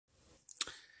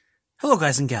Hello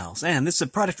guys and gals, and this is a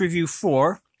product review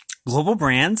for Global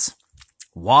Brands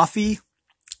Waffy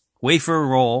Wafer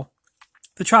Roll,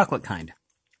 the chocolate kind.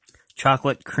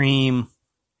 Chocolate cream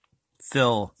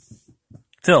filled.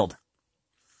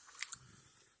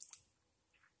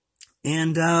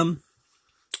 And I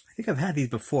think I've had these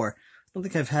before. I don't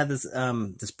think I've had this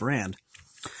this brand,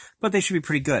 but they should be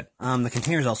pretty good. The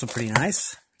container is also pretty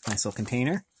nice. Nice little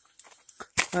container.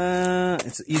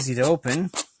 It's easy to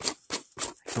open.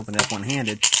 I can open it up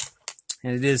one-handed.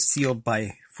 And it is sealed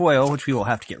by foil, which we will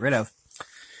have to get rid of.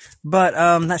 But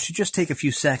that should just take a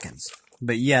few seconds.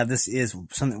 But yeah, this is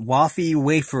something Waffy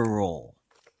Wafer Roll.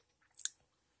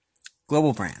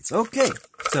 Global Brands. Okay,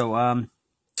 so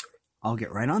I'll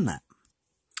get right on that.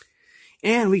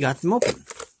 And we got them open.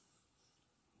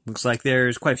 Looks like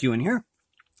there's quite a few in here.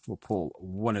 We'll pull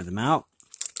one of them out.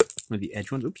 One of the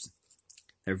edge ones. Oops.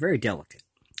 They're very delicate.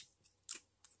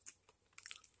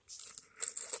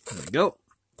 There we go.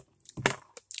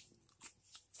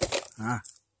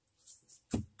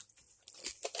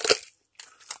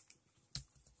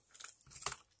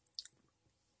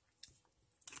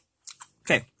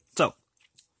 Okay, so what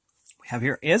we have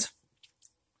here is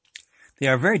they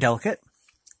are very delicate,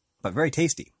 but very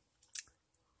tasty.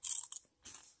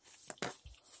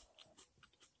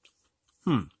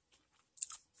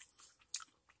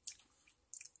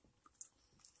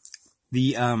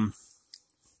 The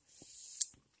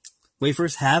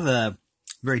wafers have a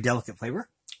very delicate flavor.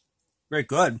 Very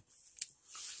good.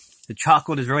 The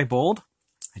chocolate is very bold.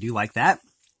 I do like that.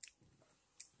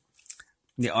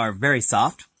 They are very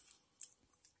soft.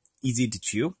 Easy to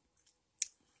chew.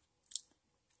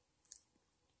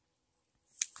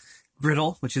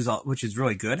 Brittle, which is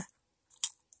really good.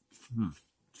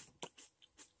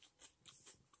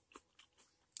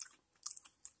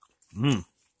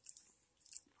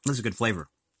 This is a good flavor.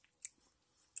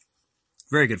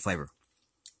 Very good flavor.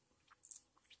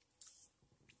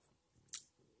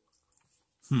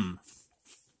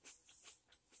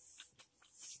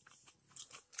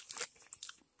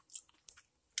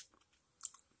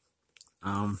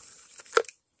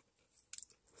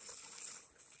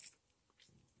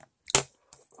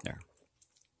 There.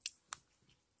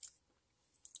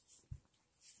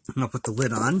 I'm gonna put the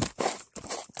lid on. The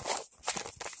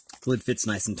lid fits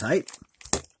nice and tight,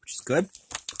 which is good.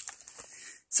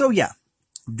 So yeah,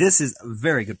 this is a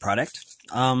very good product.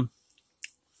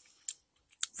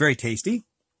 Very tasty.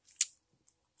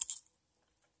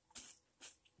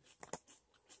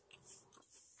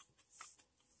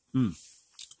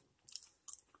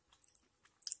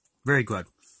 Very good.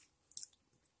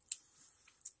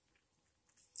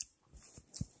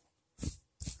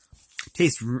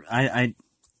 Tastes. There's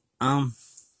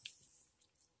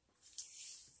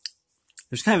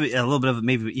kind of a little bit of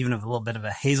maybe even a little bit of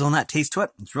a hazelnut taste to it.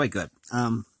 It's really good.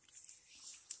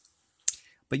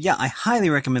 But yeah, I highly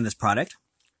recommend this product.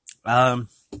 The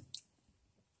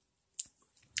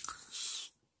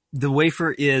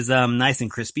wafer is nice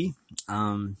and crispy.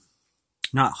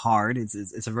 Not hard.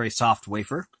 It's a very soft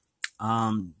wafer.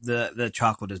 The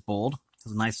chocolate is bold.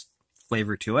 There's a nice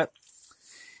flavor to it.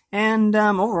 And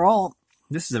overall,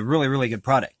 this is a really, really good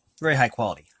product. Very high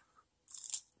quality.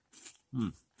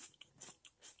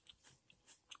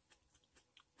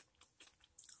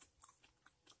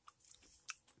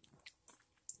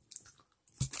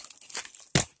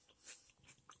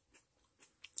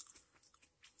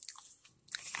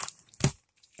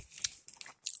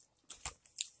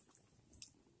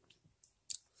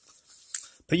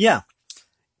 But yeah,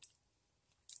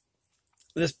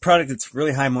 this product gets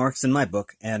really high marks in my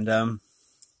book, and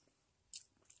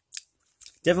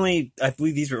definitely, I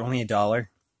believe these were only $1,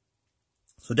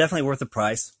 so definitely worth the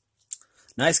price.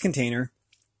 Nice container,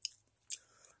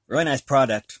 really nice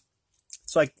product.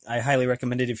 So I highly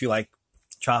recommend it if you like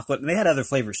chocolate, and they had other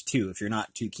flavors too if you're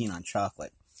not too keen on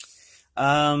chocolate.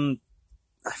 I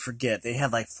forget, they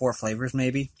had like 4 flavors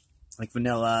maybe, like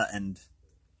vanilla and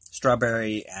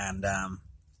strawberry and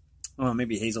well,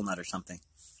 maybe hazelnut or something.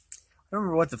 I don't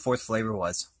remember what the 4th flavor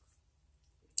was.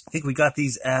 I think we got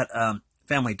these at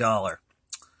Family Dollar.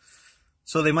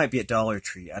 So they might be at Dollar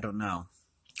Tree. I don't know.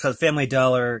 Because Family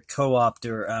Dollar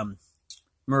co-opted or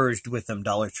merged with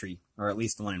Dollar Tree. Or at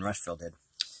least the one in Rushville did.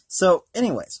 So,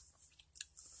 anyways.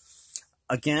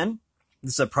 Again,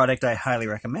 this is a product I highly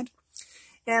recommend.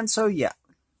 And so, yeah.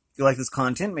 If you like this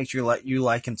content, make sure you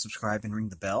like and subscribe and ring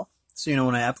the bell, so you know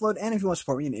when I upload. And if you want to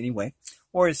support me in any way,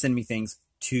 or send me things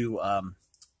to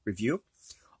review,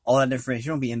 all that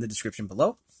information will be in the description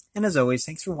below. And as always,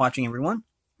 thanks for watching, everyone,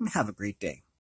 and have a great day.